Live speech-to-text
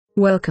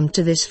Welcome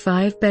to this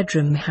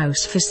 5-bedroom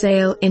house for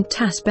sale in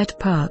Tasbet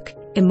Park,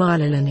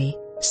 Emalahleni,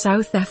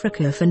 South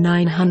Africa for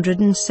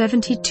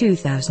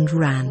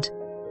R972,000.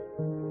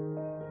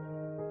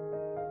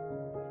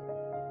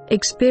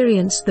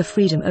 Experience the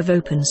freedom of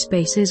open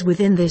spaces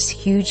within this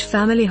huge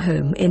family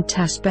home in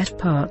Tasbet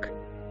Park.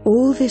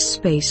 All this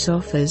space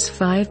offers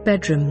 5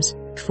 bedrooms,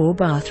 4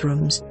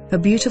 bathrooms, a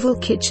beautiful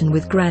kitchen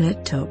with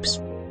granite tops.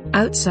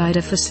 Outside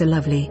offers a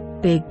lovely,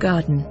 big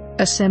garden,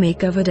 a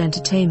semi-covered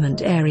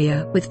entertainment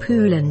area with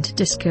pool and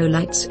disco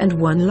lights and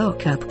one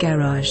lock-up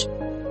garage.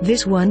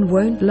 This one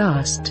won't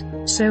last,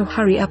 so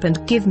hurry up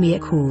and give me a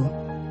call.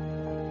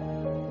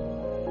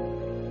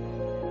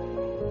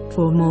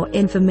 For more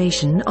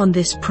information on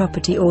this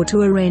property or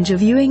to arrange a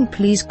viewing,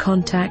 please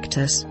contact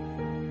us.